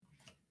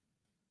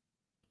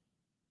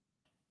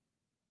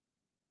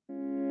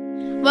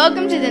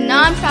Welcome to the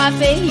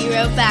Nonprofit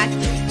Hero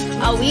Factory,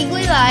 a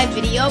weekly live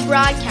video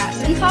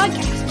broadcast and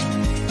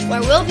podcast,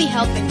 where we'll be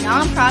helping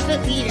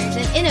nonprofit leaders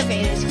and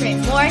innovators create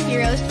more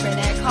heroes for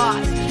their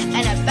cause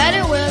and a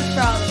better world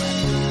for all of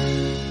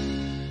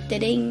us.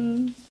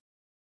 Da-ding.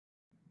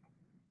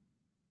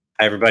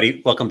 Hi,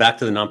 everybody. Welcome back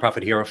to the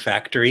Nonprofit Hero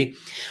Factory.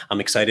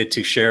 I'm excited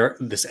to share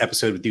this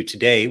episode with you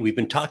today. We've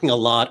been talking a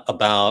lot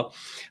about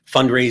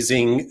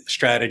fundraising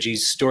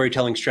strategies,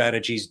 storytelling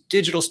strategies,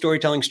 digital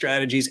storytelling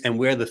strategies, and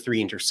where the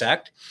three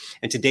intersect.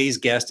 And today's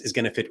guest is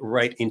going to fit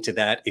right into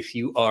that. If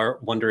you are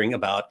wondering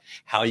about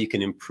how you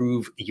can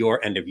improve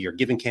your end of year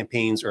giving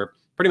campaigns or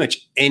pretty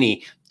much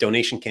any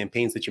donation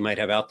campaigns that you might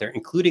have out there,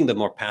 including the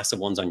more passive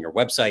ones on your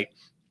website,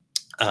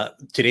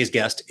 today's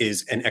guest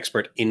is an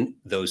expert in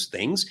those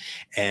things,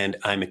 and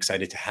I'm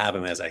excited to have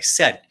him, as I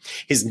said.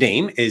 His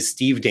name is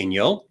Steve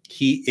Daigneault.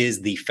 He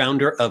is the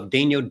founder of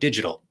Daigneault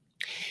Digital.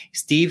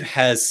 Steve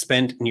has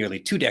spent nearly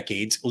 2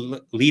 decades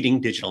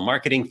leading digital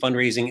marketing,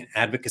 fundraising, and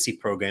advocacy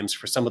programs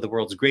for some of the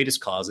world's greatest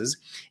causes,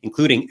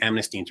 including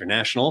Amnesty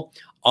International,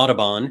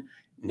 Audubon,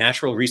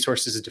 Natural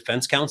Resources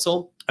Defense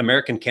Council,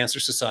 American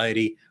Cancer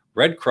Society,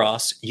 Red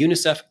Cross,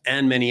 UNICEF,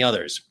 and many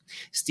others.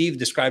 Steve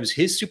describes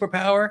his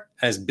superpower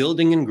as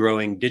building and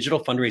growing digital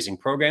fundraising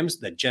programs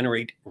that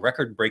generate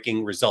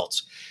record-breaking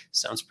results.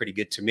 Sounds pretty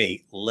good to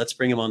me. Let's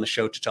bring him on the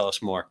show to tell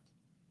us more.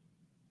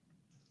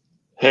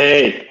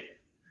 Hey,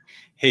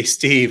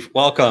 Steve,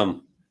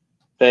 welcome.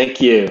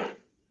 Thank you.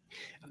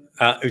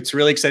 It's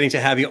really exciting to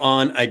have you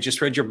on. I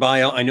just read your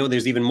bio. I know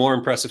there's even more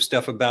impressive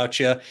stuff about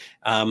you.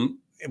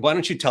 Why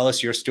don't you tell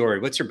us your story?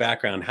 What's your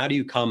background? How do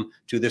you come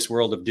to this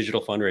world of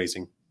digital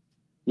fundraising?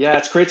 Yeah,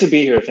 it's great to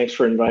be here. Thanks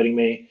for inviting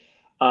me.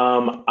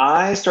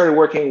 I started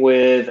working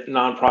with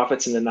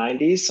nonprofits in the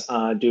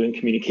 90s, doing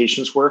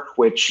communications work,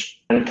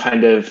 which then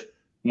kind of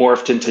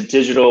morphed into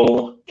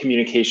digital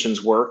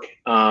communications work.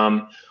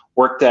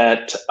 Worked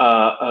at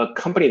a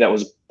company that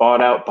was bought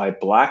out by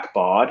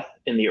Blackbaud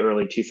in the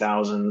early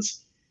 2000s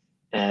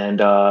and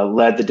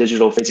led the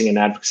digital fundraising and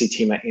advocacy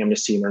team at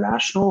Amnesty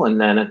International. And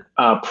then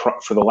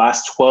for the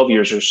last 12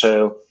 years or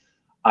so,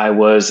 I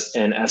was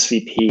an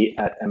SVP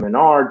at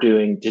M&R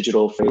doing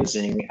digital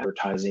fundraising,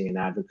 advertising, and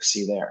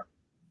advocacy there.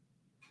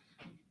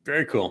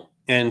 Very cool.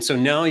 And so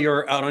now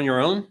you're out on your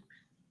own?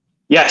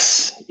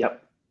 Yes.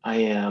 Yep, I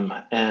am.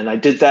 And I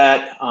did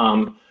that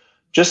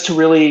just to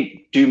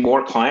really do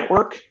more client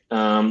work,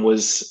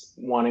 was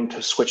wanting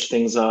to switch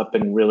things up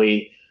and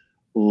really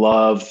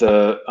love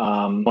the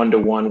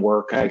one-to-one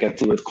work I get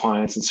to do with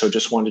clients. And so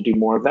just wanted to do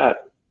more of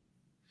that.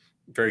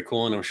 Very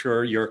cool. And I'm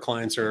sure your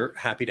clients are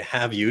happy to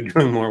have you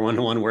doing more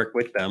one-to-one work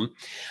with them.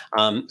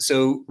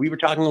 So we were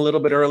talking a little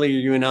bit earlier,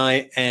 you and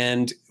I,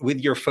 and with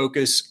your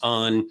focus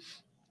on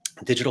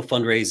digital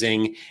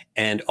fundraising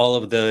and all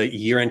of the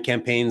year-end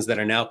campaigns that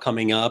are now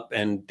coming up.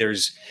 And I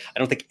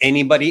don't think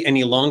anybody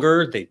any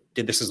longer, they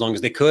did this as long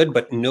as they could,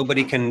 but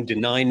nobody can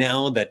deny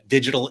now that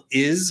digital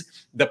is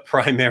the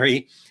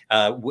primary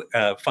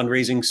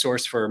fundraising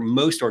source for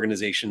most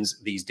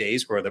organizations these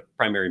days, or the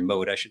primary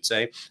mode, I should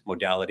say,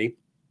 modality.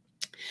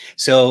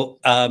 So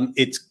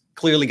it's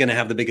clearly going to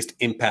have the biggest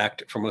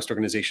impact for most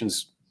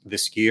organizations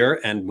this year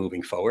and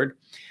moving forward.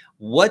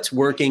 What's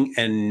working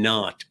and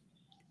not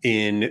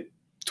in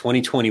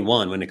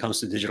 2021 when it comes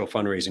to digital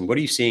fundraising? What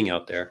are you seeing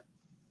out there?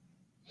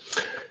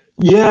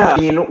 Yeah,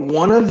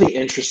 one of the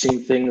interesting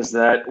things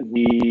that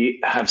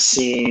we have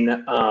seen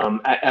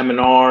at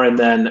M&R and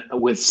then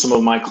with some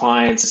of my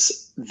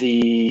clients,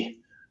 the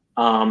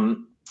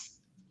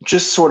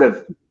just sort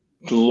of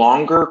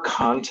longer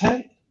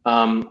content,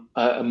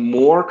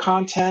 more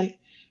content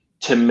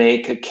to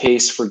make a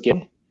case for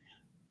giving.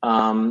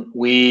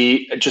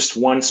 Just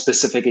one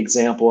specific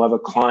example of a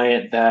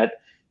client that,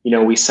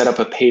 we set up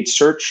a paid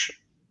search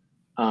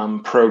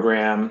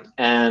program,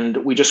 and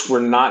we just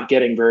were not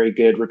getting very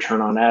good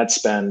return on ad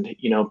spend.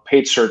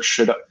 Paid search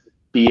should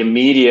be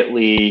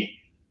immediately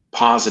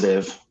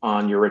positive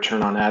on your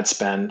return on ad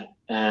spend,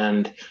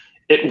 and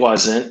it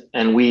wasn't.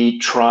 And we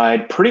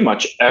tried pretty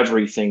much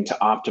everything to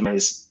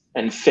optimize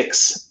and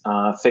fix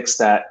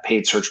that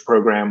paid search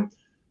program,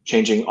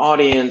 changing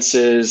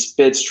audiences,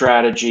 bid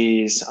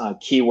strategies,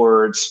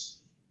 keywords,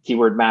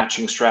 keyword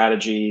matching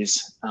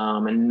strategies,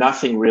 and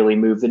nothing really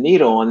moved the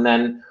needle. And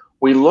then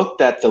we looked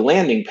at the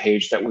landing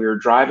page that we were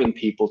driving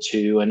people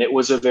to, and it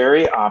was a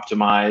very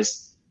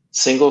optimized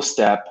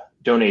single-step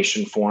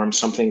donation form,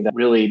 something that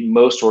really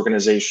most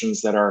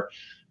organizations that are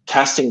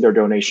testing their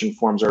donation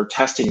forms are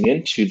testing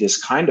into this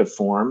kind of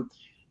form.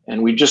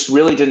 And we just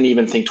really didn't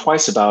even think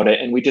twice about it.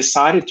 And we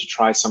decided to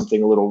try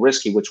something a little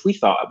risky, which we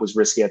thought was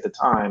risky at the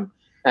time.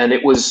 And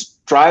it was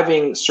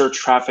driving search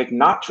traffic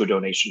not to a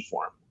donation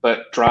form,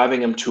 but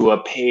driving them to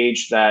a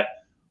page that,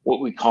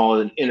 what we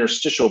call an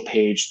interstitial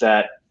page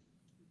that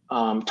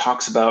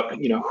talks about,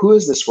 who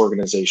is this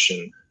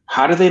organization?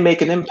 How do they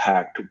make an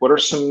impact? What are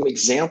some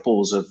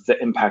examples of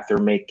the impact they're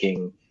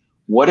making?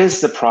 What is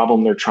the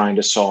problem they're trying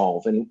to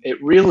solve? And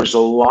it really, there's a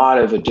lot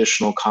of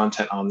additional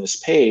content on this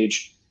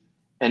page.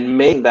 And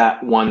making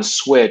that one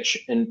switch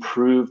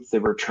improved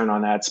the return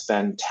on ad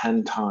spend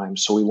 10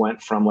 times. So we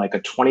went from like a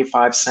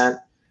 25-cent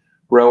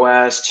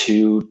ROAS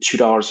to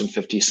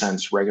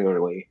 $2.50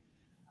 regularly.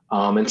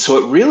 And so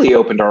it really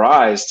opened our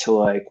eyes to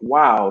like,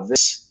 wow,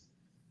 this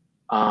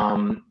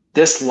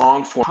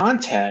long form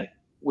content,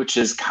 which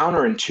is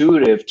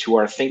counterintuitive to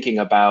our thinking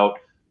about,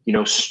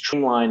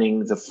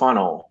 streamlining the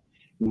funnel,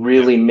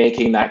 really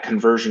making that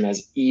conversion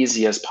as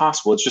easy as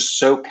possible. It's just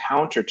so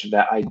counter to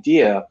that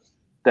idea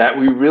that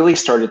we really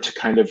started to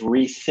kind of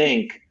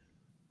rethink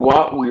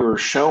what we were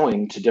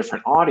showing to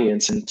different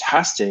audience and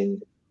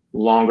testing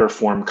longer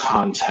form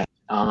content,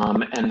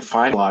 and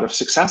find a lot of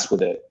success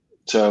with it.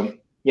 So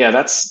yeah,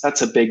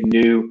 that's a big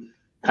new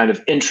kind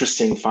of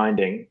interesting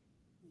finding.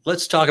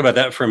 Let's talk about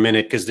that for a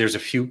minute, because there's a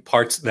few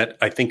parts that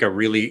I think are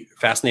really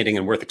fascinating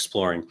and worth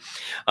exploring.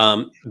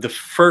 The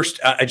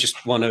first, I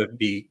just want to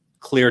be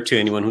clear to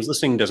anyone who's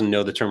listening, doesn't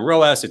know the term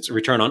ROAS. It's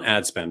return on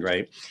ad spend,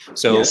 right?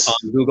 So Yes.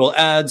 On Google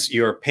Ads,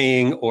 you're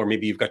paying, or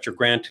maybe you've got your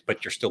grant,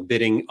 but you're still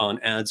bidding on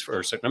ads for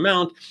a certain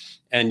amount.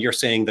 And you're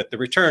saying that the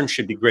return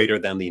should be greater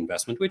than the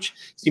investment, which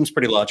seems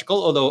pretty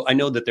logical. Although I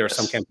know that there are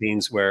some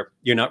campaigns where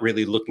you're not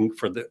really looking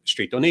for the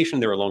straight donation.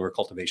 They're a longer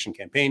cultivation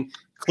campaign.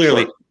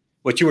 Clearly, Sure.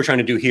 What you were trying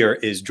to do here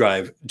is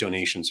drive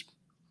donations.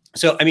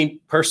 So, I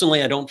mean,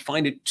 personally, I don't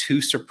find it too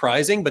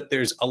surprising, but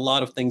there's a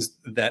lot of things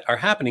that are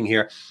happening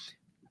here.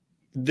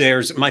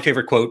 There's my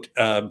favorite quote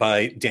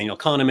by Daigneault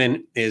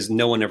Kahneman is,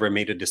 no one ever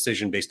made a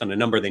decision based on a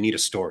number. They need a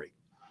story.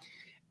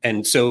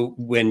 And so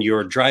when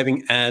you're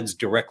driving ads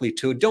directly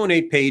to a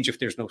donate page, if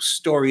there's no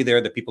story there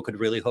that people could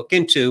really hook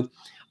into,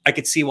 I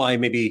could see why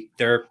maybe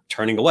they're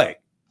turning away.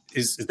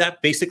 Is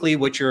that basically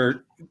what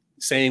you're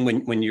saying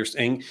when you're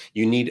saying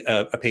you need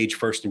a page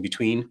first in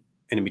between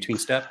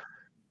step?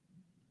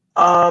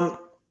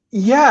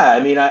 Yeah, I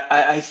mean,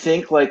 I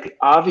think like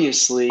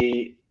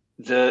obviously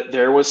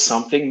there was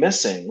something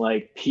missing.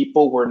 Like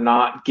people were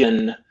not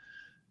given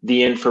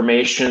the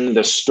information,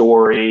 the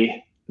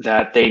story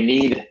that they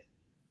need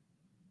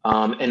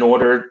in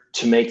order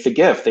to make the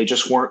gift. They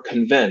just weren't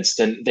convinced,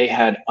 and they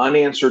had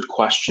unanswered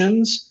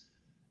questions.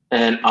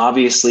 And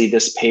obviously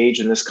this page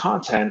and this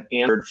content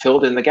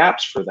filled in the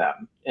gaps for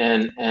them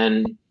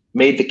and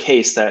made the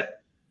case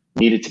that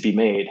needed to be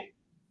made.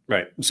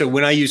 Right. So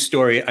when I use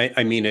story,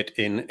 I mean it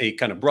in a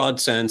kind of broad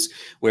sense,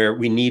 where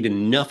we need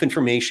enough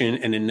information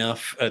and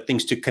enough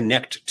things to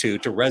connect to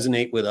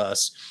resonate with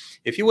us,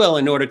 if you will,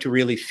 in order to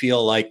really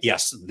feel like,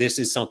 yes, this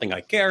is something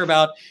I care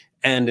about.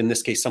 And in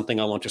this case, something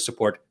I want to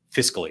support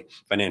fiscally,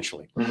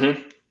 financially.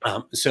 Mm-hmm.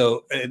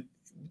 So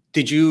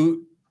did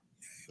you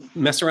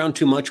mess around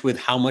too much with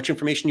how much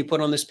information you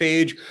put on this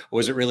page? Or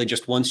was it really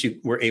just once you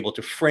were able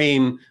to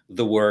frame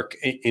the work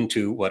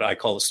into what I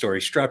call a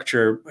story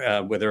structure,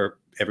 whether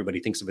everybody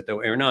thinks of it that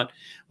way or not,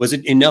 was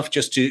it enough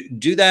just to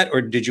do that?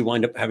 Or did you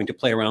wind up having to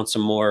play around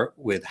some more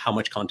with how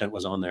much content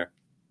was on there?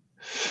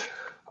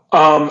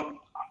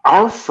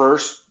 Our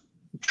first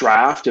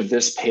draft of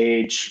this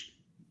page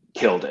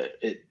killed it.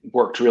 It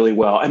worked really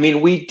well. I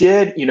mean, we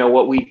did,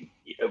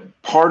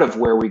 part of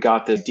where we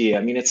got the idea.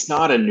 I mean, it's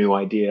not a new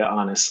idea,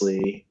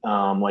 honestly,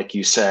 like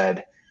you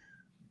said,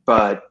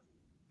 but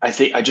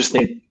I just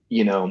think,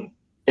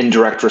 in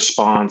direct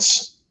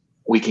response,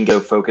 we can go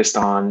focused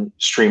on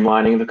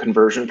streamlining the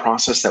conversion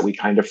process, that we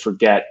kind of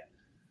forget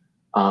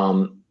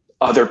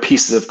other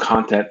pieces of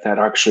content that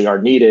actually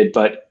are needed.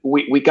 But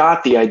we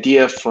got the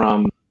idea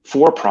from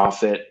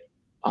for-profit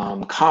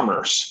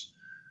commerce,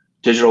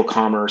 digital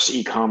commerce,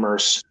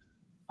 e-commerce,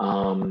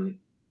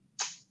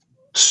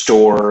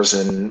 stores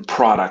and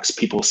products,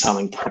 people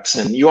selling products.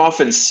 And you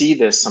often see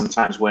this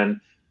sometimes when,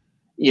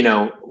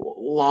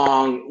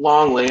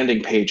 long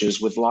landing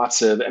pages with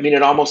lots of,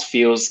 it almost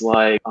feels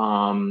like,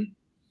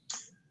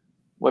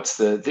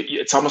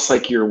 it's almost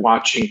like you're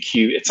watching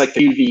it's like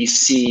the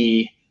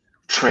QVC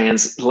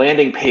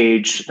landing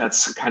page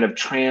that's kind of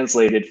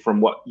translated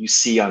from what you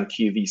see on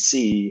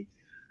QVC.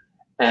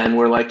 And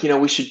we're like,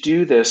 we should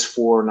do this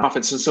for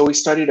nonprofits. And so we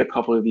studied a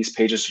couple of these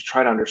pages to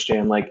try to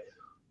understand, like,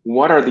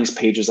 what are these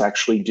pages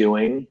actually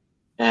doing?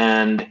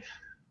 And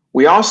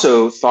we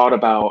also thought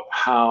about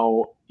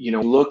how,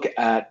 look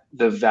at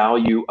the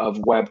value of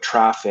web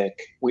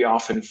traffic. We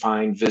often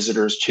find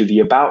visitors to the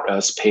About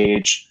Us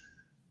page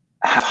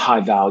have high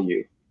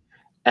value.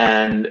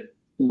 And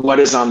what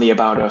is on the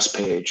About Us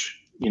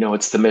page?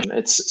 It's the mission,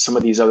 it's some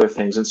of these other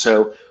things. And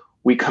so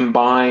we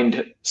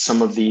combined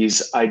some of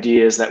these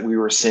ideas that we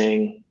were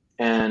seeing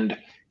and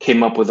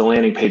came up with a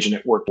landing page, and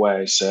it worked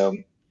away. So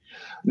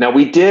now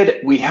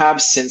we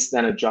have since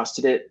then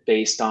adjusted it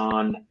based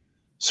on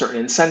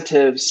certain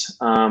incentives.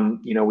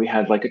 We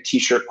had like a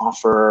t-shirt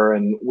offer,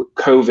 and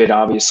COVID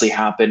obviously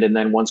happened. And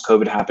then once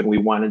COVID happened, we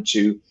wanted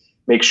to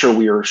make sure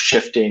we were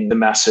shifting the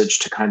message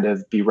to kind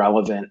of be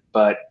relevant,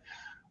 but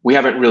we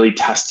haven't really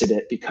tested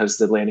it because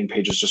the landing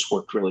pages just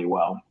worked really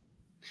well.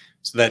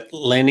 So that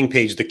landing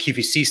page, the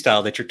QVC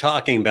style that you're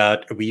talking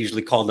about, we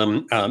usually call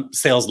them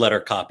sales letter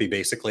copy,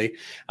 basically.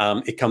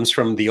 It comes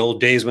from the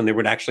old days when there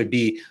would actually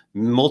be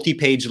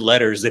multi-page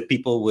letters that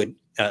people would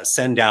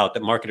send out,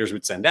 that marketers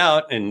would send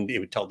out, and it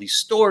would tell these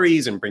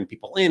stories and bring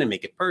people in and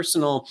make it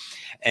personal.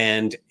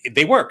 And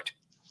they worked,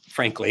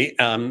 frankly,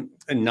 and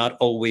not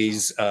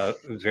always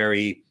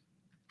very,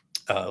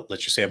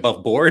 let's just say,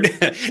 above board.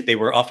 They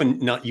were often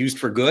not used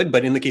for good,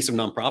 but in the case of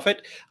nonprofit,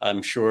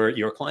 I'm sure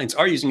your clients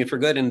are using it for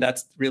good. And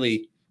that's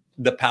really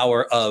the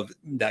power of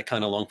that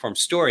kind of long form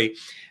story.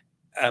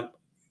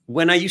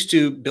 When I used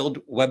to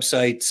build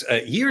websites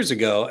years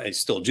ago, I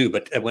still do,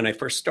 but when I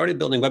first started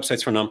building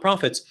websites for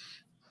nonprofits,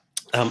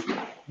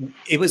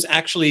 it was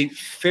actually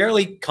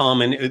fairly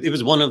common. It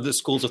was one of the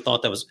schools of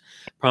thought that was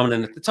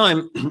prominent at the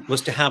time,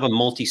 was to have a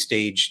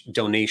multi-page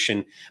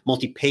donation,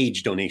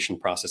 multi-page donation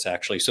process,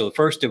 actually. So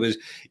first it was,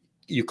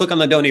 you click on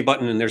the donate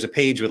button and there's a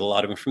page with a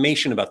lot of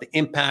information about the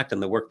impact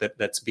and the work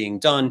that's being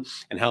done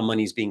and how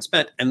money is being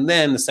spent. And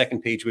then the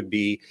second page would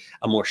be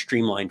a more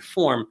streamlined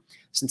form.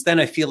 Since then,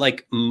 I feel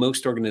like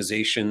most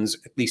organizations,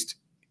 at least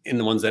in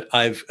the ones that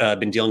I've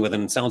been dealing with,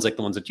 and it sounds like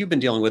the ones that you've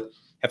been dealing with,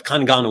 have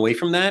kind of gone away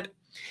from that.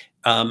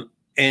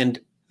 And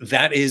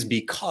that is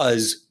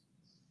because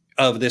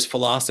of this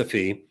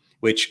philosophy,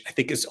 which I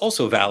think is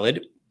also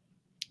valid,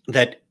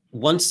 that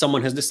once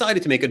someone has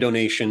decided to make a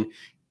donation,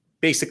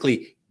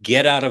 basically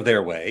get out of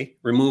their way,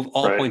 remove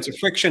all points of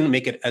friction,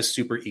 make it as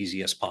super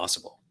easy as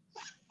possible.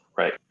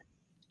 Right.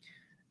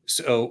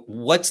 So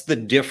what's the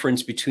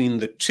difference between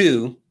the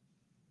two?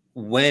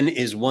 When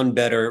is one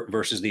better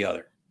versus the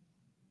other?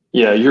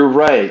 Yeah, you're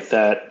right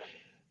that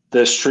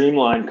the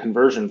streamlined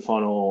conversion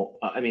funnel,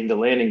 the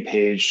landing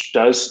page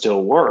does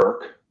still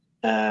work.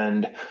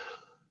 And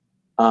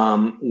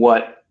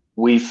what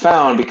we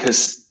found,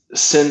 because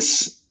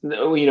since,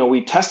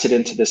 we tested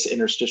into this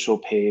interstitial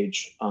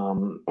page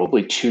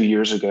probably 2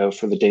 years ago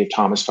for the Dave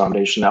Thomas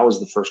Foundation. That was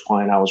the first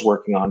client I was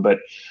working on, but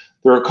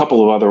there were a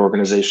couple of other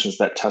organizations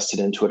that tested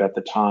into it at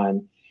the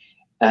time.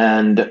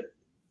 And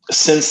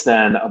since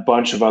then, a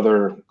bunch of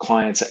other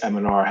clients at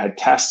M&R had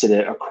tested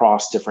it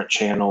across different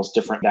channels,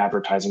 different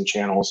advertising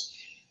channels.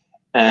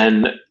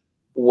 And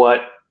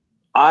what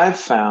I've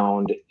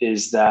found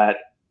is that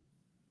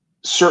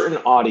certain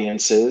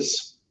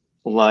audiences,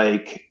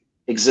 like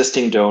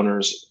existing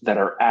donors that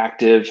are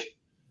active,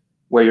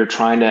 where you're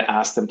trying to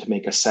ask them to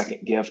make a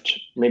second gift,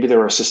 maybe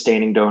they're a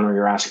sustaining donor,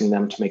 you're asking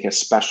them to make a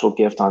special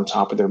gift on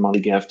top of their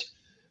monthly gift.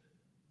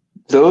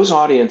 Those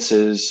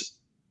audiences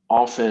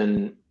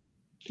often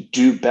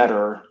do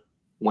better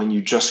when you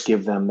just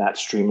give them that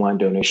streamlined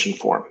donation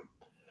form.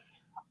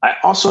 I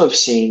also have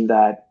seen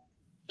that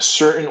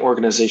certain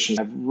organizations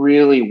have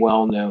really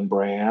well-known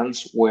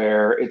brands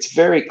where it's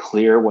very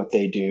clear what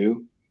they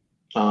do.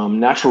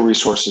 Natural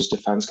Resources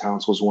Defense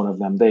Council is one of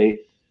them. They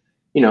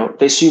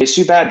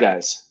sue bad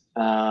guys.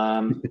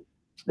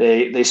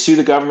 They sue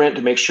the government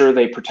to make sure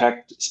they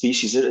protect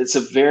species. It's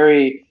a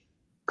very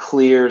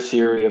clear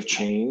theory of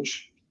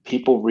change.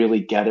 People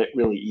really get it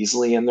really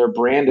easily, and their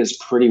brand is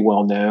pretty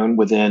well known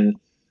within,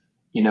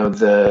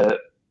 the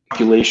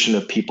population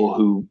of people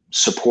who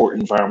support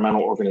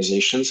environmental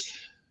organizations.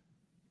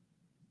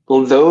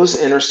 Well, those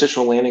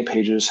interstitial landing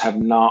pages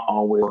have not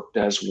always worked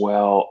as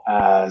well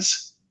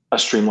as a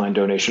streamlined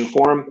donation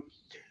form.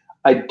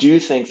 I do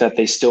think that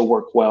they still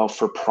work well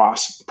for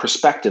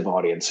prospective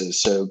audiences.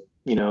 So,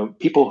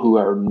 people who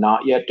are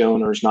not yet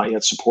donors, not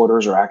yet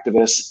supporters or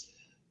activists,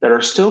 that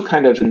are still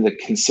kind of in the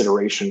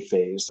consideration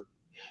phase.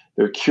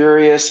 They're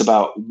curious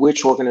about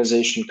which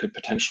organization could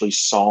potentially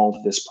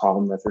solve this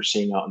problem that they're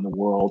seeing out in the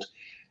world.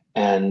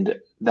 And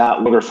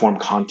that longer form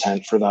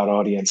content for that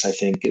audience, I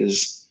think,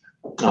 is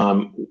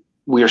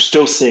we are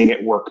still seeing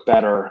it work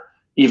better,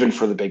 even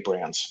for the big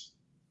brands.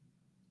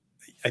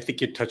 I think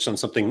you touched on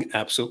something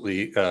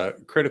absolutely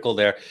critical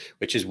there,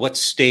 which is what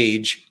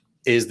stage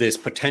is this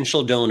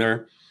potential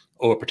donor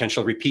or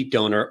potential repeat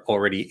donor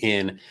already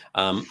in?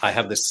 I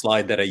have this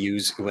slide that I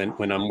use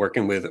when I'm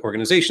working with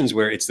organizations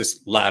where it's this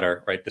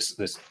ladder, right?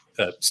 This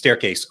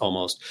staircase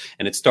almost.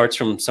 And it starts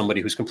from somebody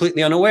who's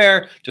completely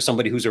unaware to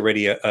somebody who's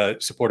already a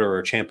supporter or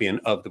a champion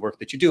of the work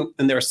that you do.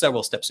 And there are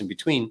several steps in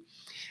between.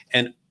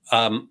 And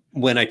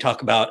when I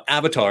talk about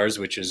avatars,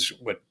 which is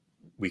what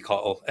we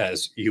call,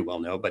 as you well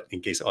know, but in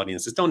case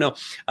audiences don't know,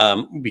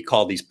 we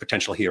call these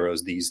potential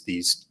heroes,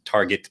 these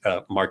target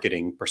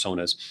marketing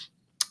personas.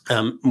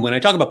 When I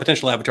talk about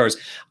potential avatars,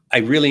 I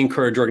really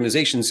encourage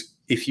organizations,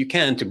 if you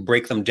can, to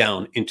break them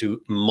down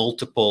into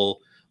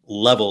multiple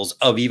levels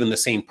of even the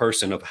same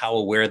person, of how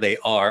aware they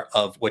are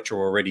of what you're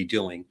already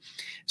doing,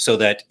 so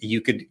that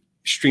you could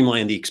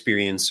streamline the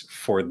experience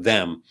for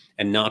them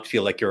and not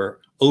feel like you're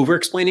over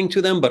explaining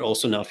to them, but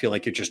also not feel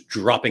like you're just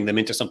dropping them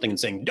into something and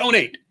saying,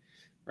 donate,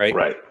 right?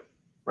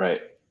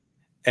 Right.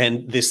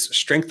 And this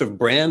strength of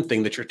brand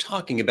thing that you're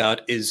talking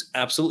about is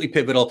absolutely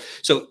pivotal.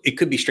 So it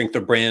could be strength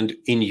of brand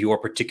in your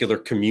particular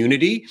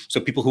community. So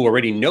people who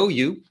already know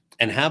you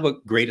and have a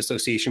great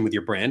association with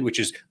your brand, which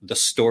is the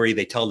story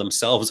they tell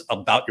themselves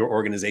about your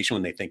organization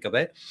when they think of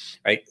it,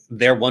 right?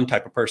 They're one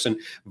type of person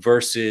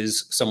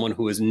versus someone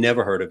who has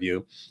never heard of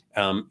you.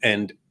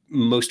 And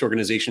most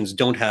organizations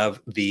don't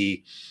have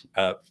the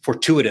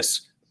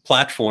fortuitous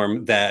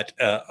platform that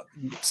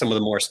some of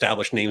the more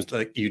established names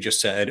like you just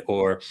said,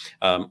 or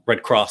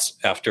Red Cross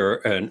after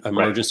an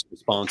emergency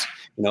response,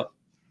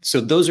 so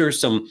those are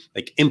some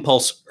like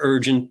impulse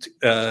urgent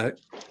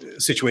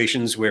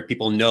situations where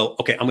people know,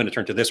 okay, I'm going to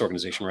turn to this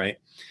organization, right?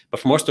 But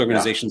for most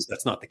organizations,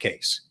 that's not the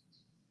case.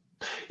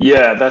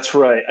 Yeah, that's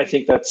right. I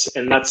think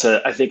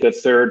I think a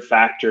third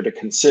factor to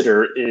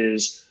consider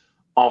is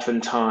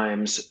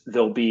oftentimes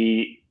there'll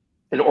be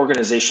an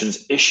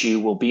organization's issue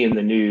will be in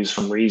the news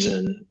for some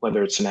reason,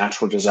 whether it's a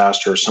natural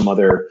disaster or some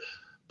other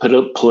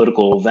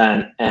political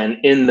event. And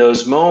in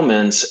those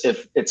moments,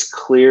 if it's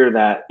clear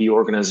that the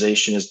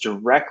organization is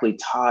directly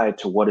tied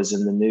to what is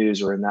in the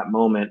news or in that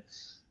moment,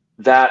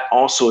 that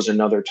also is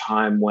another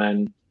time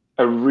when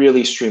a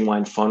really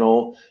streamlined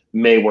funnel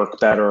may work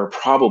better, or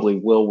probably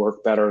will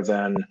work better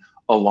than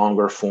a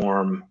longer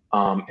form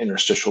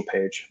interstitial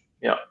page.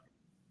 Yeah.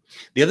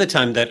 The other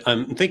time that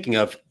I'm thinking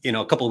of,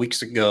 a couple of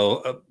weeks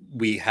ago,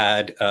 we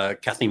had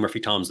Kathleen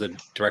Murphy-Toms, the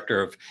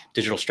director of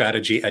digital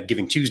strategy at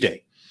Giving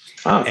Tuesday.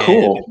 Oh,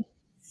 cool. And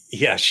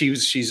yeah,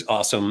 she's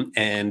awesome.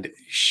 And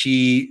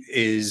she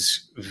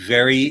is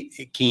very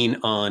keen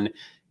on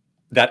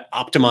that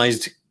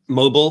optimized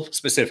mobile,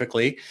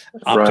 specifically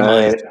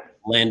optimized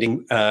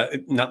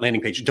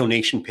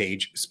donation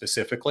page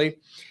specifically.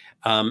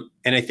 And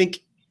I think,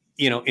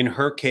 in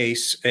her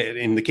case,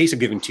 in the case of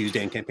Giving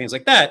Tuesday and campaigns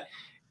like that,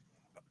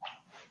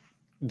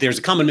 there's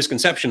a common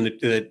misconception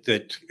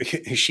that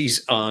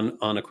she's on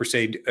a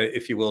crusade,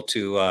 if you will,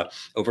 to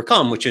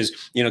overcome, which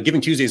is,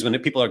 Giving Tuesday is when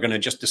people are going to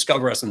just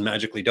discover us and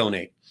magically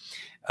donate,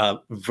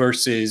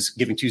 versus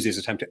Giving Tuesday is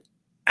a time to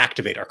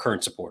activate our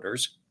current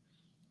supporters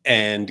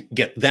and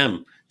get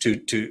them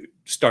to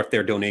start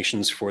their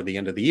donations for the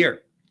end of the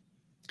year.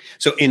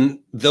 So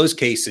in those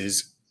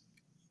cases,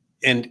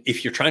 and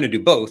if you're trying to do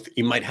both,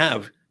 you might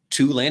have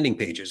 2 landing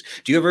pages.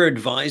 Do you ever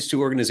advise to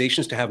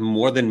organizations to have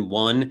more than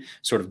one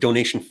sort of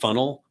donation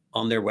funnel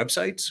on their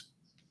websites?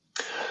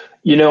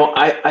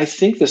 I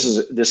think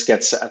this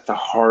gets at the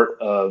heart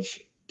of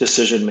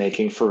decision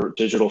making for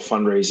digital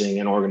fundraising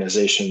in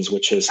organizations,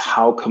 which is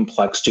how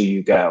complex do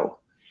you go?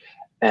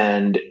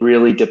 And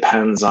really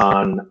depends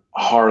on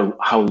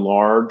how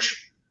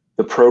large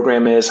the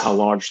program is, how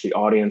large the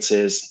audience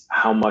is,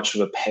 how much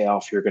of a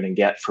payoff you're going to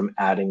get from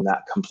adding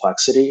that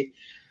complexity.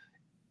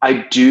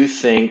 I do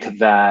think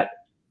that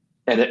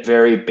at a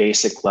very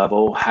basic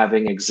level,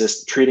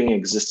 treating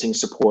existing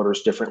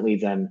supporters differently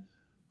than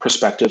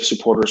prospective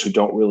supporters who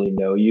don't really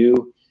know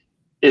you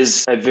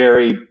is a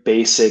very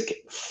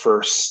basic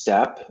first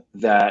step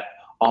that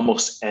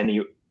almost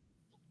any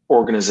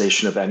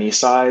organization of any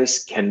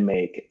size can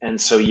make.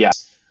 And so,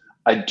 yes,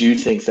 I do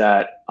think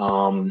that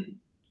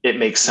it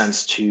makes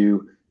sense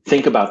to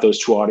think about those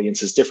 2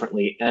 audiences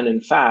differently. And in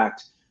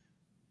fact,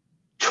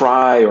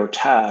 try or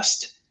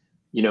test,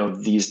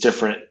 these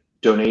different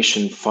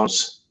donation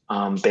funds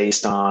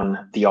based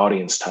on the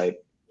audience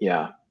type.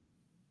 Yeah.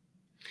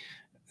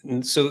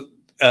 And so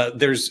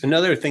there's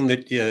another thing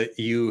that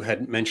you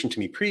had mentioned to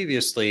me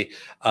previously,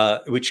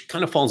 which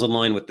kind of falls in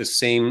line with the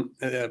same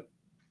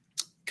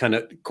kind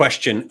of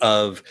question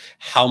of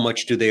how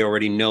much do they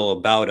already know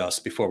about us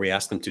before we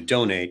ask them to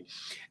donate.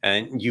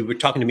 And you were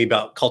talking to me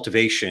about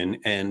cultivation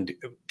and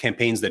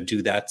campaigns that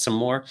do that some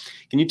more.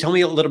 Can you tell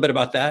me a little bit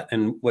about that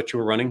and what you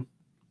were running?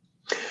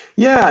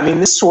 Yeah, I mean,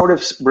 this sort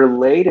of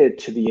related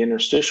to the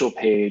interstitial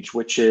page,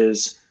 which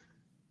is,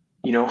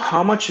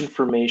 how much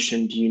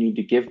information do you need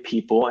to give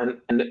people?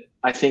 And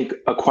I think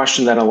a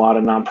question that a lot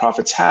of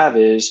nonprofits have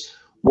is,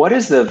 what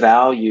is the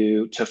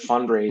value to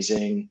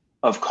fundraising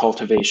of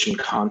cultivation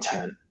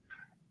content?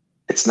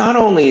 It's not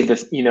only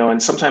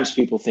and sometimes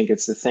people think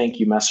it's the thank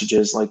you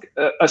messages. Like,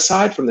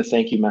 aside from the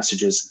thank you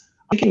messages,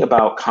 thinking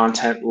about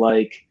content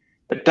like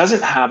it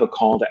doesn't have a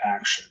call to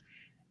action.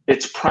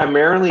 It's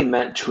primarily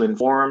meant to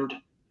inform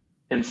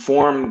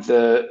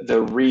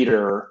the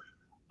reader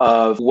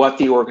of what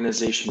the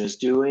organization is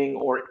doing,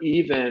 or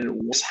even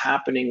what's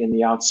happening in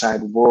the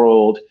outside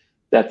world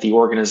that the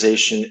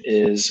organization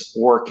is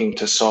working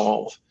to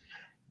solve.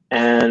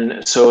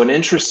 And so an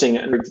interesting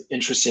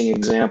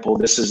example,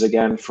 this is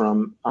again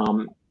from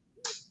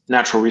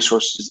Natural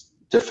Resources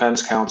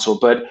Defense Council,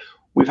 but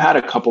we've had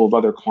a couple of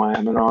other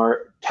clients in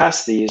our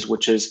test these,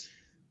 which is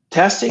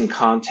testing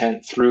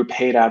content through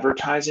paid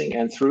advertising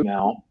and through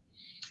email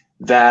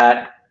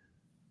that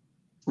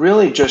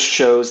really just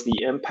shows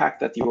the impact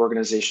that the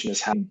organization is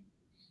having,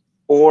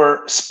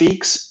 or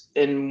speaks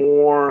in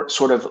more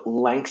sort of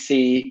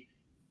lengthy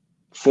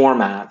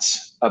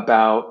formats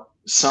about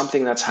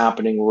something that's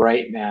happening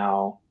right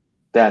now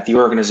that the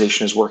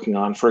organization is working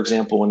on. For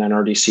example, when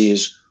NRDC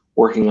is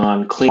working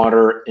on clean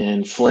water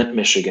in Flint,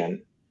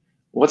 Michigan,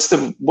 what's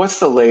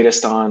the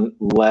latest on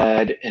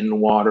lead in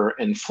water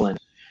in Flint?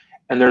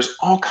 And there's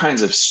all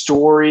kinds of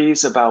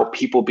stories about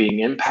people being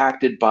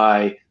impacted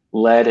by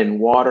lead in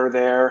water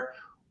there,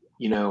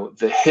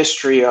 the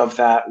history of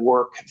that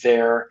work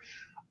there.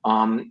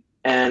 And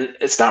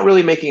it's not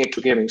really making it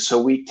forgiving.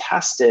 So we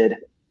tested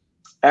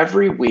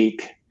every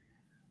week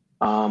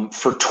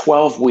for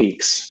 12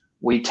 weeks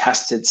we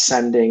tested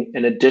sending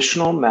an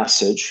additional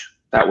message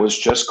that was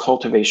just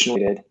cultivation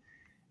related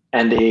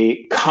and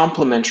a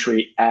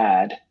complimentary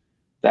ad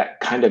that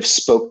kind of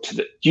spoke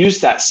to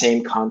used that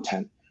same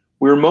content.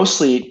 We were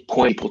mostly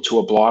pointing people to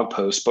a blog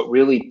post, but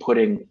really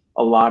putting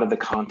a lot of the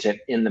content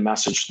in the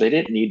message. So they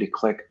didn't need to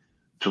click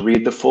to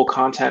read the full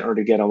content or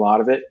to get a lot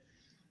of it.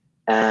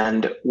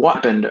 And what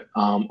happened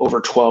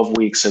over 12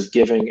 weeks of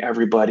giving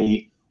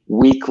everybody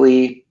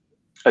weekly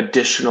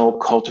additional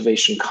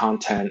cultivation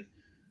content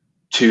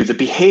to the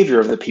behavior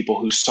of the people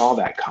who saw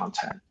that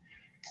content.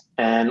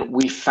 And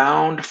we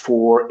found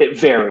it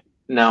varied.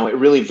 Now, it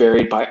really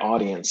varied by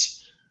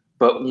audience,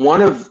 but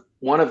one of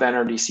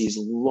NRDC's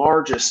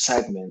largest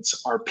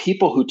segments are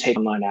people who take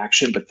online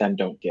action but then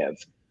don't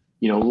give.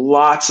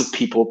 Lots of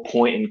people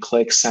point and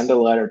click, send a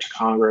letter to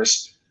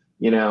Congress,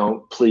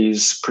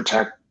 please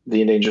protect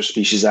the Endangered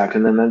Species Act,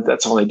 and then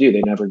that's all they do.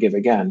 They never give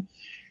again.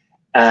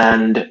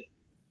 And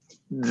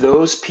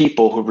those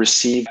people who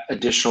receive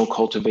additional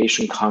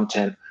cultivation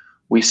content,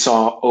 we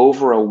saw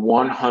over a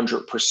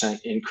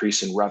 100%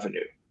 increase in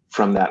revenue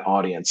from that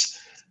audience.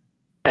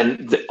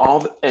 And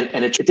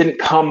it didn't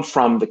come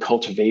from the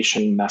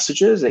cultivation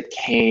messages. It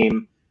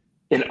came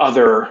in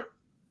other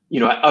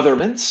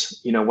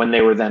events, when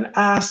they were then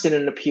asked in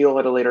an appeal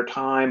at a later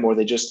time, or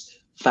they just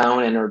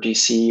found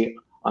NRDC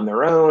on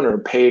their own or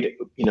paid,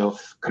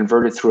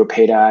 converted through a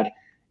paid ad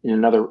in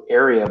another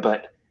area.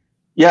 But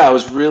yeah, it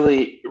was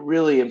really,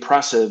 really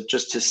impressive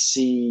just to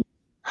see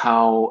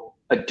how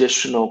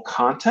additional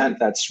content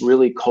that's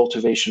really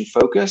cultivation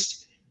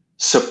focused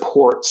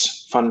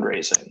supports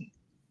fundraising.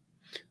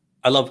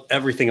 I love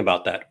everything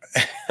about that,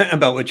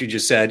 about what you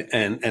just said,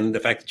 and the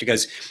fact that you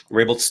guys were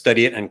able to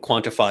study it and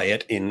quantify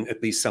it in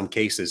at least some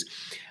cases.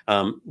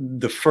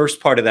 The first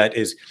part of that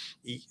is,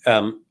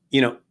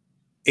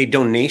 a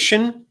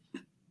donation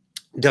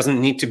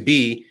doesn't need to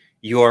be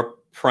your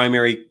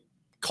primary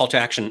call to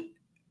action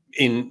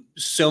in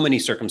so many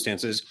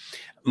circumstances.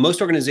 Most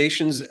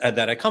organizations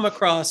that I come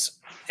across,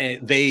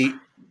 they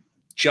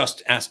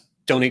just ask,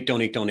 donate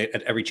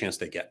at every chance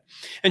they get.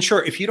 And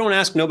sure, if you don't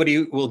ask,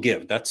 nobody will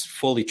give. That's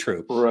fully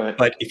true. Right.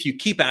 But if you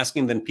keep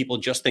asking, then people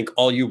just think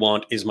all you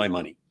want is my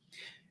money.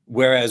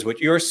 Whereas what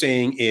you're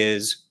saying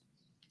is,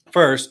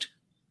 first,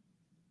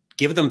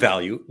 give them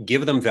value,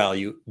 give them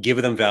value,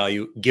 give them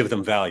value, give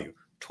them value.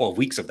 12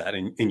 weeks of that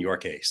in your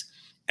case.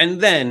 And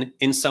then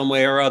in some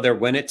way or other,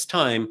 when it's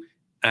time,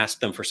 ask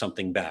them for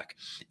something back.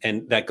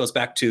 And that goes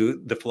back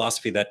to the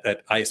philosophy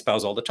that I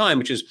espouse all the time,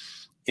 which is,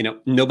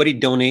 nobody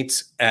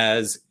donates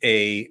as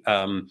a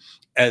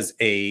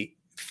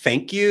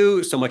thank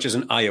you so much as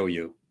an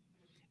IOU.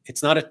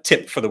 It's not a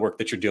tip for the work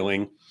that you're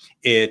doing.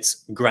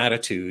 It's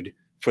gratitude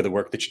for the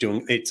work that you're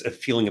doing. It's a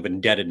feeling of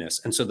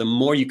indebtedness. And so the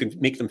more you can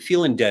make them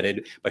feel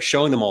indebted by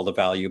showing them all the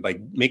value, by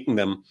making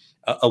them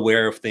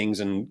aware of things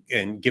and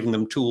giving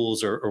them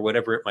tools or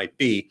whatever it might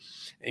be,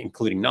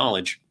 including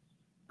knowledge,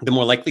 the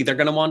more likely they're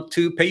going to want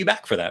to pay you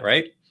back for that,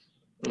 right?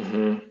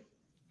 Mm-hmm.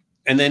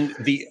 And then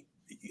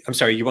I'm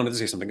sorry, you wanted to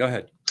say something. Go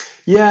ahead.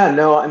 Yeah,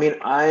 no, I mean,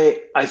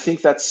 I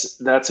think that's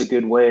a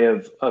good way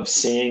of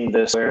seeing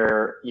this,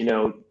 where,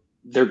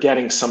 they're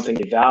getting something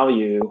to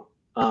value.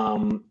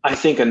 I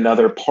think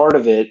another part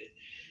of it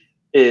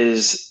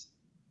is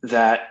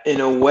that,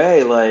 in a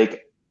way,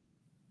 like,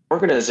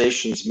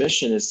 organization's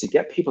mission is to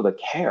get people to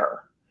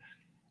care.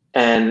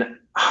 And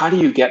how do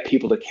you get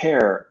people to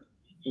care?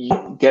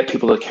 You get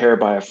people to care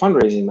by a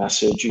fundraising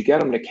message. You get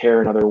them to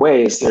care in other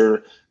ways.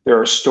 There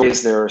are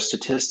stories, there are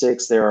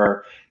statistics, there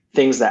are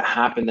things that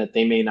happen that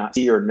they may not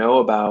see or know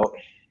about.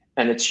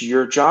 And it's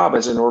your job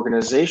as an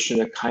organization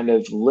to kind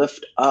of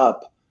lift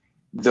up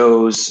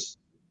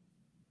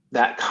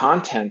that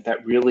content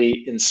that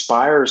really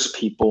inspires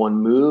people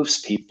and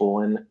moves people.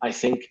 And I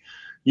think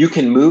you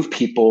can move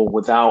people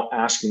without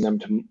asking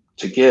them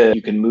to give.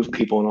 You can move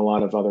people in a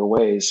lot of other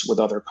ways with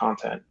other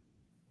content.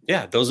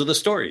 Yeah, those are the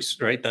stories,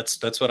 right?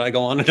 That's what I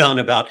go on and on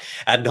about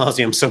ad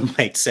nauseum, some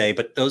might say,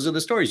 but those are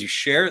the stories. You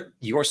share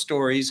your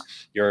stories,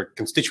 your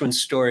constituents'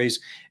 stories,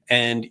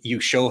 and you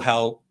show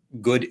how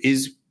good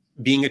is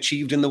being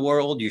achieved in the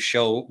world. You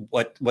show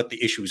what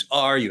the issues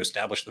are. You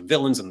establish the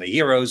villains and the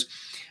heroes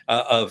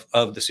of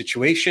the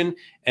situation.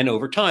 And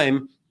over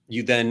time,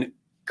 you then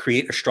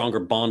create a stronger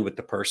bond with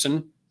the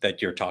person that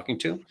you're talking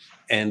to,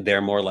 and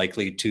they're more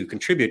likely to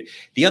contribute.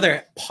 The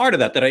other part of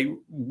that I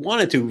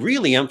wanted to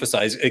really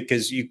emphasize,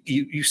 because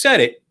you said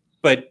it,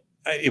 but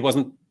it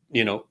wasn't,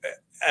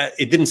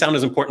 it didn't sound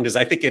as important as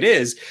I think it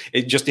is,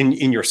 just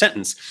in your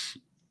sentence,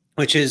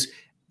 which is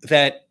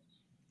that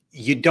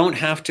you don't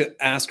have to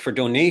ask for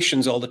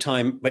donations all the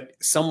time, but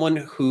someone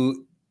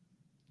who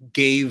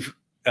gave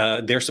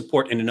their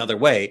support in another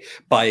way,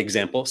 by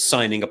example,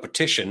 signing a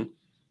petition,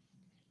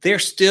 they're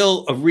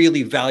still a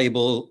really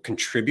valuable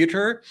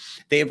contributor.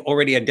 They have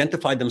already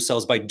identified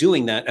themselves by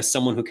doing that as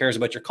someone who cares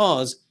about your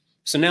cause.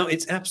 So now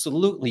it's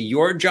absolutely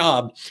your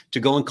job to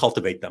go and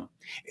cultivate them.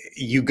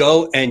 You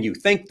go and you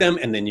thank them,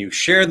 and then you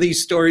share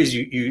these stories.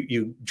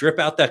 You drip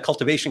out that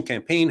cultivation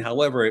campaign,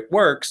 however it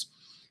works.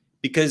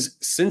 Because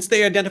since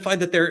they identified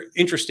that they're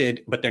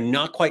interested, but they're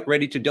not quite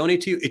ready to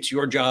donate to you, it's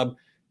your job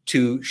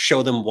to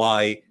show them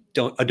why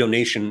a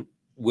donation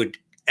would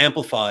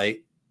amplify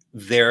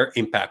their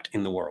impact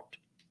in the world.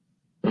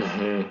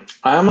 Mm-hmm.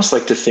 I almost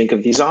like to think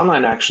of these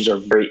online actions are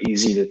very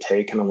easy to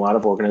take, and a lot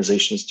of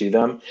organizations do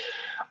them.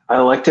 I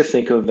like to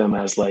think of them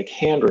as like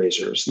hand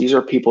raisers. These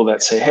are people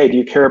that say, hey, do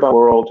you care about the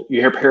world?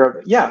 You care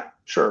about, yeah,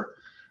 sure.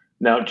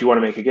 Now, do you want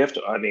to make a gift?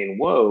 I mean,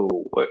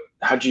 whoa,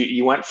 how'd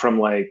you went from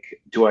like,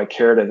 do I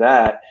care to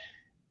that?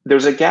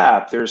 There's a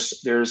gap.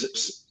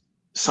 There's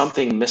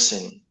something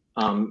missing.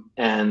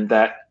 And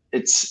that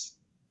it's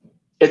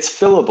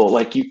fillable.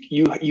 Like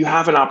you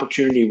have an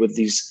opportunity with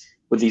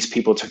these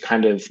people to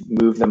kind of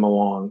move them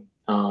along.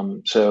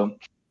 So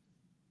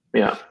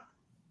yeah.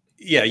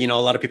 Yeah, a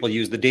lot of people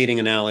use the dating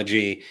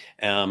analogy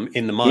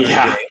in the modern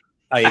day.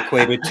 I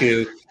equate it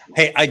to,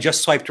 hey, I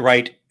just swiped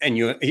right and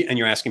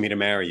you're asking me to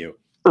marry you.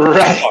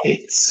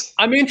 Right.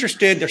 I'm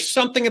interested. There's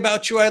something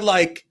about you I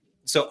like.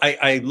 So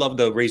I love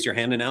the raise your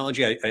hand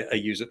analogy. I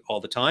use it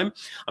all the time.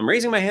 I'm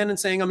raising my hand and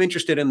saying I'm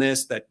interested in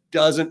this. That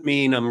doesn't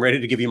mean I'm ready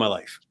to give you my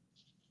life.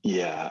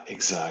 Yeah,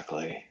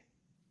 exactly.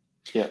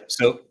 Yeah.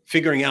 So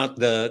figuring out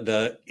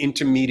the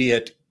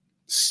intermediate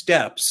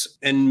steps,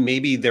 and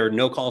maybe there are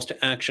no calls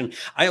to action.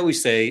 I always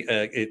say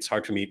it's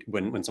hard for me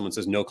when someone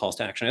says no calls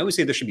to action. I always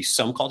say there should be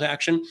some call to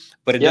action,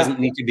 but it doesn't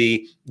need to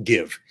be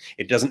give.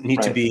 It doesn't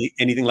need to be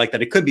anything like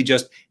that. It could be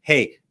just,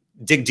 hey,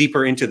 dig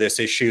deeper into this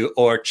issue,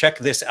 or check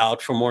this out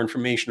for more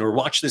information, or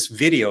watch this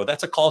video.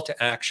 That's a call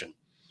to action.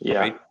 Yeah.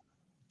 Right?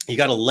 You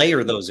got to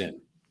layer those in.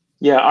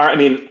 Yeah.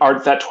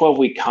 That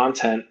 12-week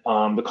content,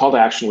 the call to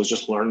action was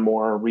just learn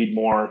more, read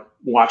more,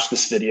 watch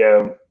this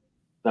video.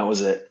 That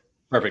was it.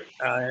 Perfect.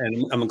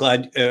 And I'm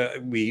glad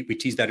we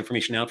teased that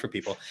information out for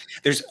people.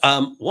 There's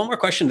one more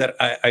question that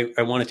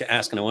I wanted to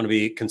ask, and I want to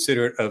be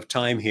considerate of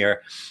time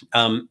here,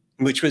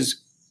 which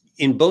was,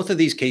 in both of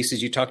these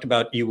cases, you talked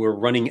about you were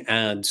running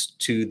ads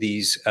to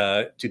these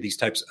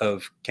types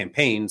of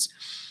campaigns.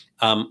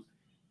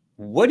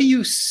 What do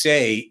you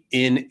say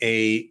in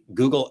a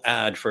Google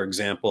ad, for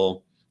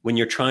example, when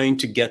you're trying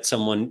to get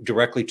someone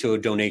directly to a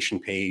donation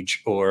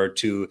page or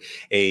to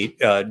a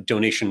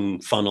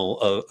donation funnel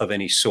of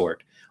any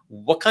sort?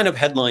 What kind of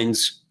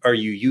headlines are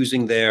you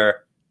using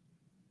there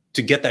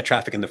to get that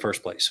traffic in the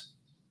first place?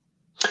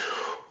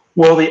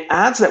 Well, the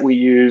ads that we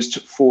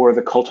used for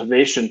the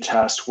cultivation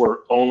test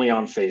were only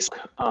on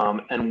Facebook,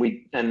 and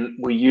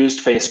we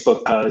used Facebook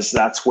because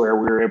that's where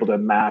we were able to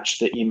match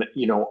the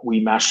email.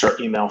 We matched our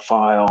email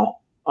file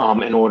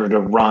in order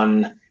to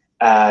run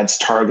ads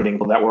targeting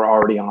people that were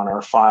already on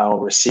our file,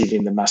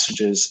 receiving the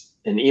messages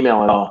in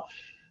email at all.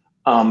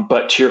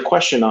 But to your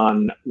question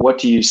on what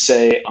do you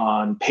say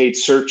on paid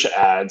search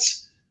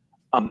ads,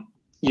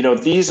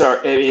 these are,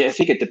 I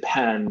think it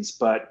depends,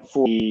 but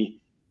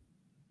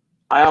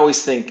I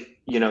always think,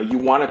 you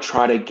want to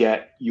try to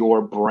get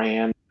your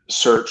brand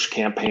search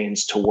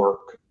campaigns to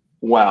work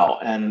well.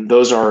 And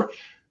those are,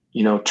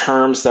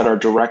 terms that are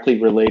directly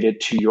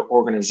related to your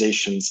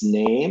organization's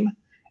name.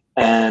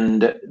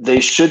 And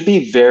they should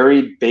be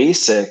very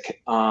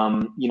basic,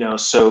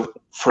 so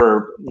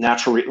for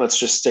let's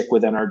just stick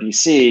with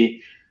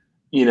NRDC,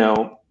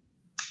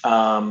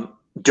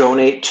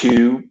 donate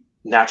to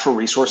Natural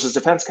Resources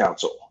Defense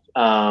Council,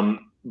 and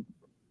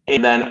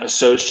then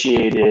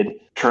associated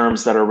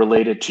terms that are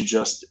related to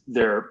just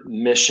their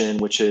mission,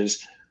 which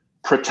is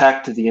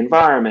protect the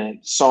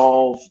environment,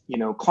 solve,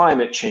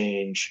 climate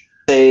change,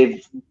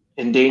 save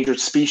endangered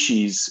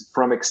species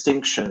from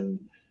extinction.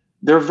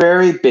 They're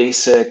very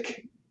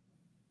basic,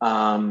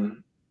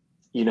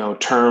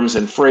 terms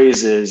and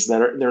phrases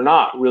they're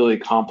not really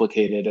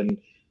complicated.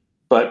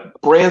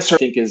 But brand search, I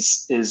think,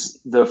 is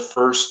the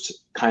first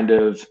kind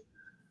of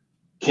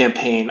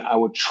campaign I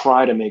would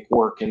try to make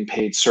work in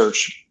paid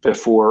search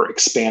before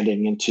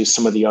expanding into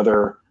some of the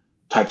other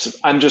types of.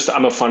 I'm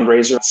a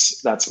fundraiser.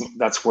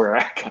 That's where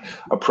I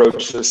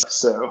approach this.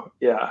 So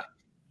yeah,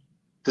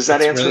 does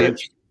that answer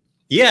it?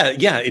 Yeah,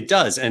 it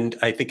does. And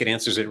I think it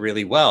answers it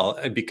really well,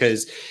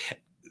 because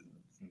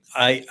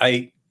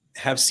I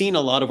have seen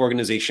a lot of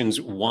organizations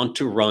want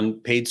to run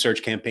paid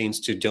search campaigns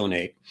to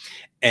donate.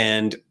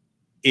 And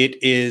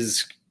it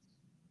is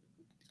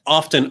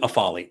often a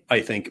folly, I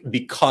think,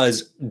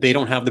 because they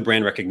don't have the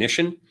brand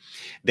recognition.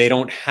 They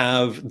don't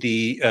have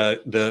the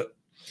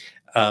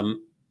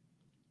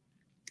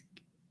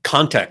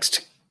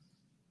context.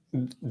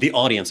 The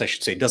audience, I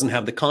should say, doesn't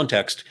have the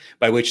context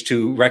by which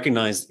to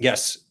recognize,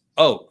 yes,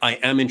 oh, I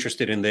am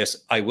interested in this,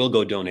 I will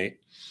go donate.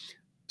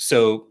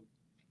 So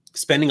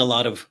spending a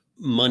lot of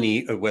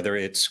money, whether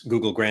it's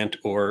Google grant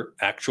or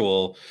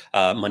actual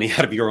money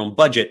out of your own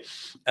budget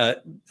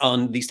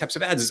on these types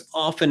of ads, is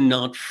often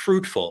not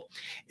fruitful.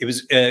 It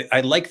was.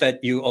 I like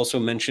that you also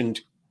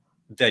mentioned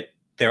that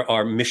there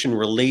are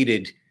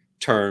mission-related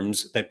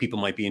terms that people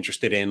might be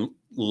interested in,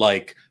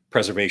 like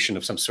preservation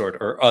of some sort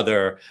or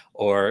other,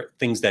 or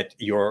things that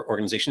your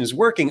organization is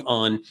working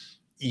on.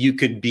 You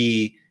could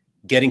be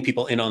getting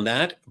people in on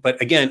that. But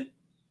again,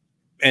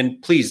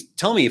 and please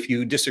tell me if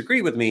you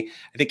disagree with me,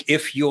 I think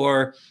if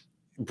you're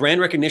brand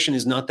recognition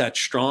is not that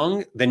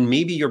strong, then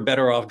maybe you're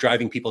better off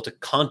driving people to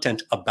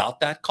content about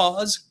that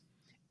cause.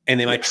 And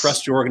they might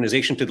trust your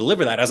organization to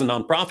deliver that as a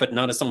nonprofit,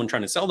 not as someone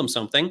trying to sell them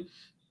something.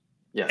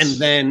 Yes.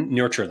 And then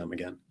nurture them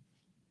again.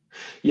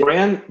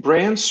 Yeah,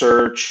 brand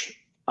search,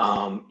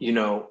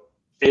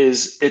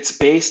 it's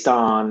based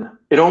on,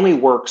 it only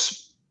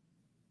works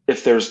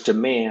if there's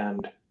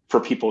demand for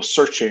people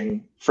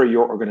searching for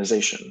your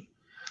organization.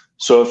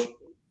 So if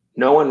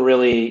no one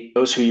really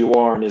knows who you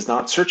are and is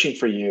not searching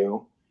for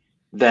you,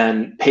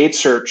 then paid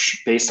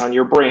search based on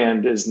your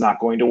brand is not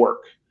going to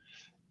work.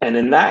 And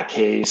in that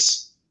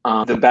case,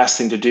 the best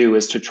thing to do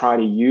is to try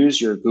to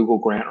use your Google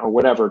grant or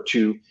whatever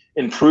to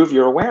improve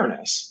your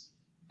awareness.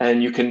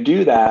 And you can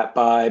do that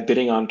by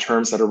bidding on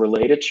terms that are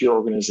related to your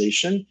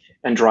organization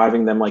and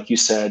driving them, like you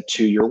said,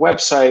 to your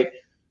website,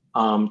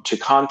 to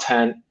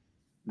content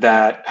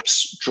that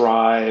helps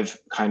drive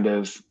kind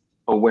of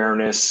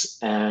awareness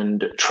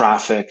and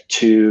traffic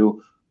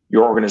to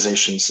your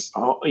organizations.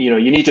 You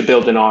need to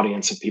build an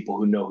audience of people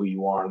who know who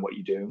you are and what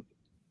you do.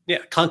 Yeah,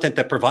 content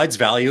that provides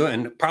value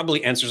and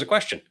probably answers a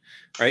question,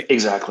 right?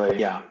 Exactly,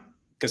 yeah.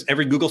 Because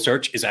every Google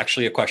search is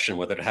actually a question,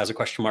 whether it has a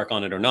question mark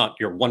on it or not.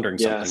 You're wondering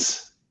something.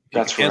 Yes,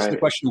 that's right. Answer the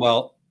question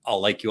well,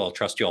 I'll like you, I'll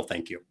trust you, I'll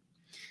thank you.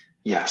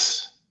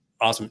 Yes.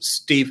 Awesome.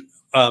 Steve,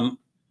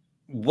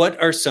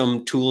 what are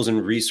some tools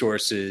and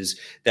resources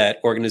that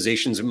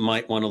organizations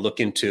might want to look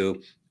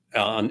into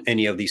on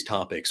any of these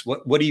topics?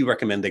 What do you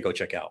recommend they go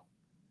check out?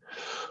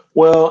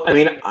 Well, I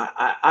mean,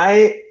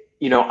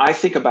 I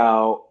think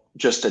about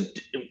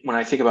when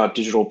I think about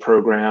digital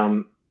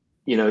program,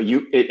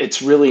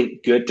 it's really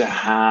good to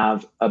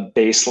have a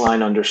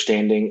baseline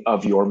understanding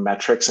of your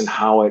metrics and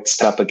how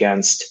it's up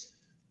against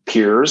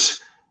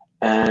peers.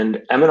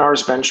 And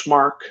M&R's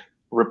benchmark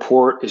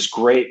report is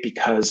great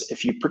because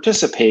if you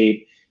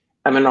participate,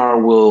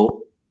 M&R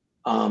will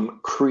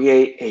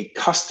create a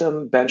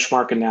custom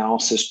benchmark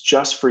analysis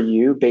just for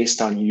you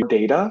based on your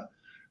data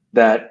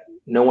that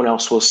no one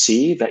else will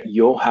see, that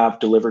you'll have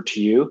delivered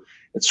to you.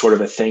 It's sort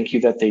of a thank you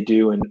that they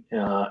do in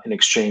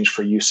exchange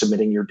for you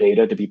submitting your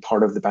data to be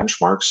part of the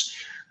benchmarks.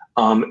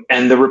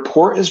 And the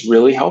report is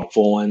really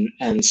helpful.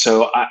 And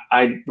so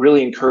I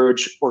really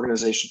encourage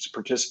organizations to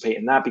participate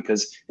in that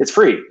because it's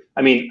free.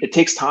 I mean, it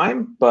takes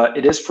time, but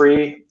it is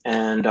free.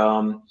 And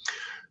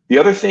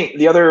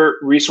the other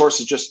resource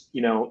is just,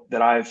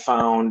 that I've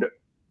found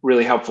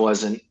really helpful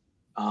as an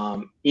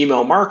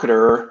email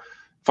marketer.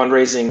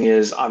 Fundraising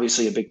is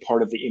obviously a big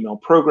part of the email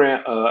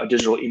program,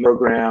 digital email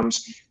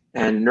programs.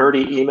 And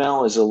Nerdy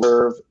Email is a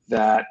serve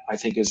that I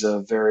think is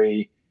a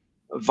very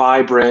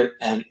vibrant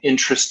and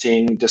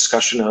interesting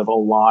discussion of a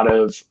lot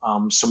of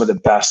some of the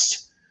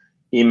best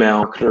email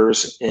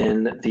marketers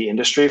in the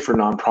industry for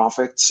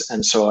nonprofits.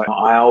 And so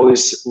I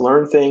always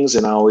learn things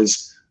and I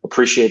always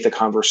appreciate the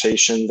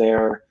conversation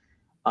there.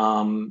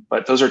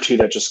 But those are two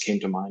that just came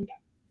to mind.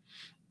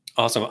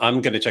 Awesome.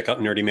 I'm going to check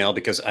out Nerdy Email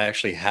because I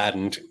actually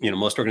hadn't,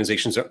 most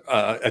organizations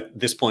at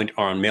this point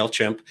are on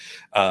MailChimp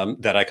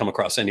that I come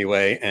across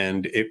anyway,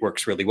 and it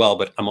works really well,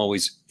 but I'm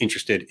always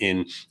interested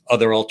in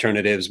other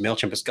alternatives.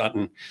 MailChimp has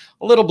gotten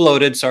a little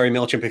bloated. Sorry,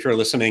 MailChimp, if you're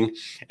listening,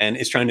 and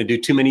is trying to do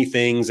too many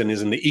things and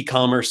is in the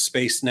e-commerce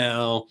space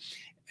now.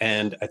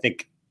 And I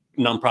think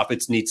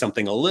nonprofits need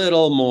something a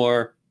little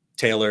more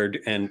tailored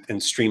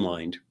and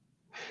streamlined.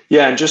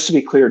 Yeah, and just to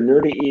be clear,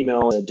 Nerdy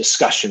Email is a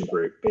discussion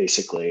group,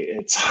 basically.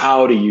 It's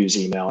how to use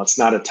email. It's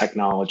not a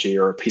technology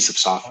or a piece of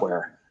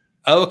software.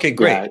 Oh, okay,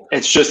 great. Yeah,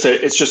 it's just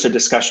a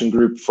discussion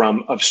group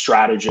of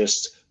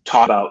strategists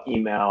talk about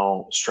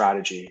email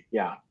strategy.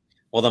 Yeah.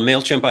 Well, the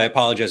MailChimp, I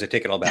apologize. I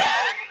take it all back.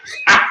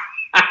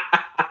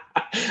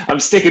 I'm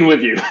sticking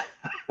with you.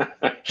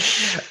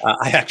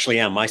 I actually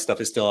am. My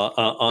stuff is still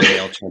on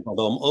MailChimp,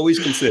 although I'm always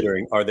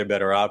considering, are there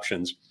better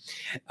options?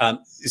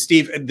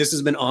 Steve, this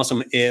has been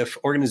awesome. If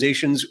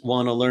organizations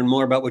want to learn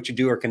more about what you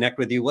do or connect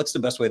with you, what's the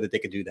best way that they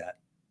could do that?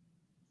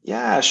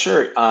 Yeah,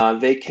 sure.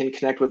 They can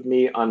connect with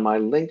me on my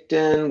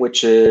LinkedIn,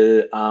 which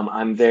is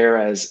I'm there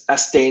as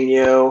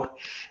Daigneault.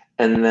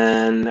 And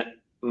then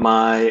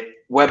my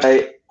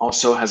website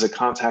also has a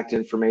contact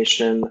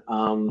information,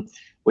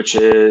 which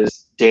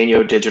is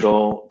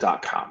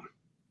daigneaultdigital.com.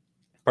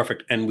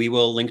 Perfect. And we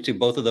will link to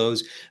both of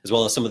those, as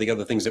well as some of the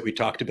other things that we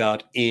talked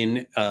about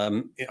in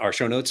our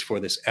show notes for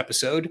this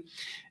episode.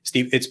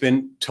 Steve, it's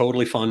been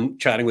totally fun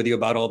chatting with you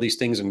about all these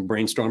things and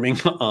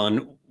brainstorming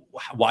on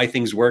why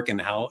things work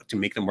and how to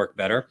make them work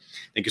better.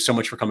 Thank you so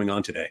much for coming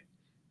on today.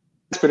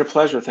 It's been a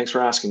pleasure. Thanks for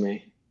asking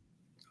me.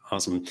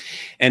 Awesome.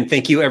 And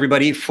thank you,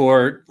 everybody,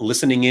 for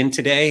listening in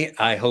today.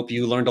 I hope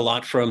you learned a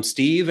lot from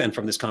Steve and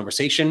from this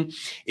conversation.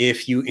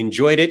 If you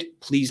enjoyed it,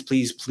 please,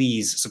 please,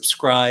 please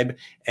subscribe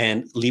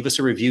and leave us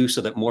a review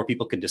so that more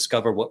people can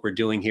discover what we're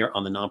doing here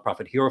on the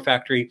Nonprofit Hero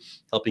Factory,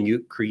 helping you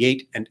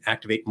create and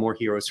activate more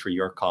heroes for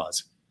your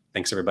cause.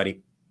 Thanks,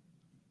 everybody.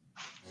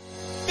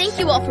 Thank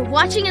you all for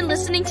watching and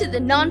listening to the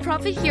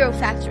Nonprofit Hero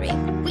Factory.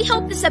 We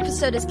hope this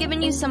episode has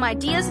given you some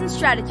ideas and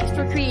strategies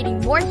for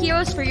creating more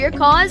heroes for your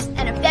cause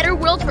and a better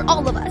world for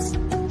all of us.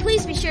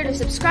 Please be sure to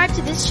subscribe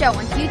to this show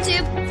on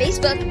YouTube,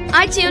 Facebook,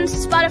 iTunes,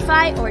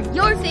 Spotify, or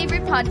your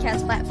favorite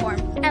podcast platform.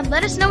 And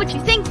let us know what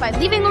you think by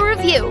leaving a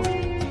review.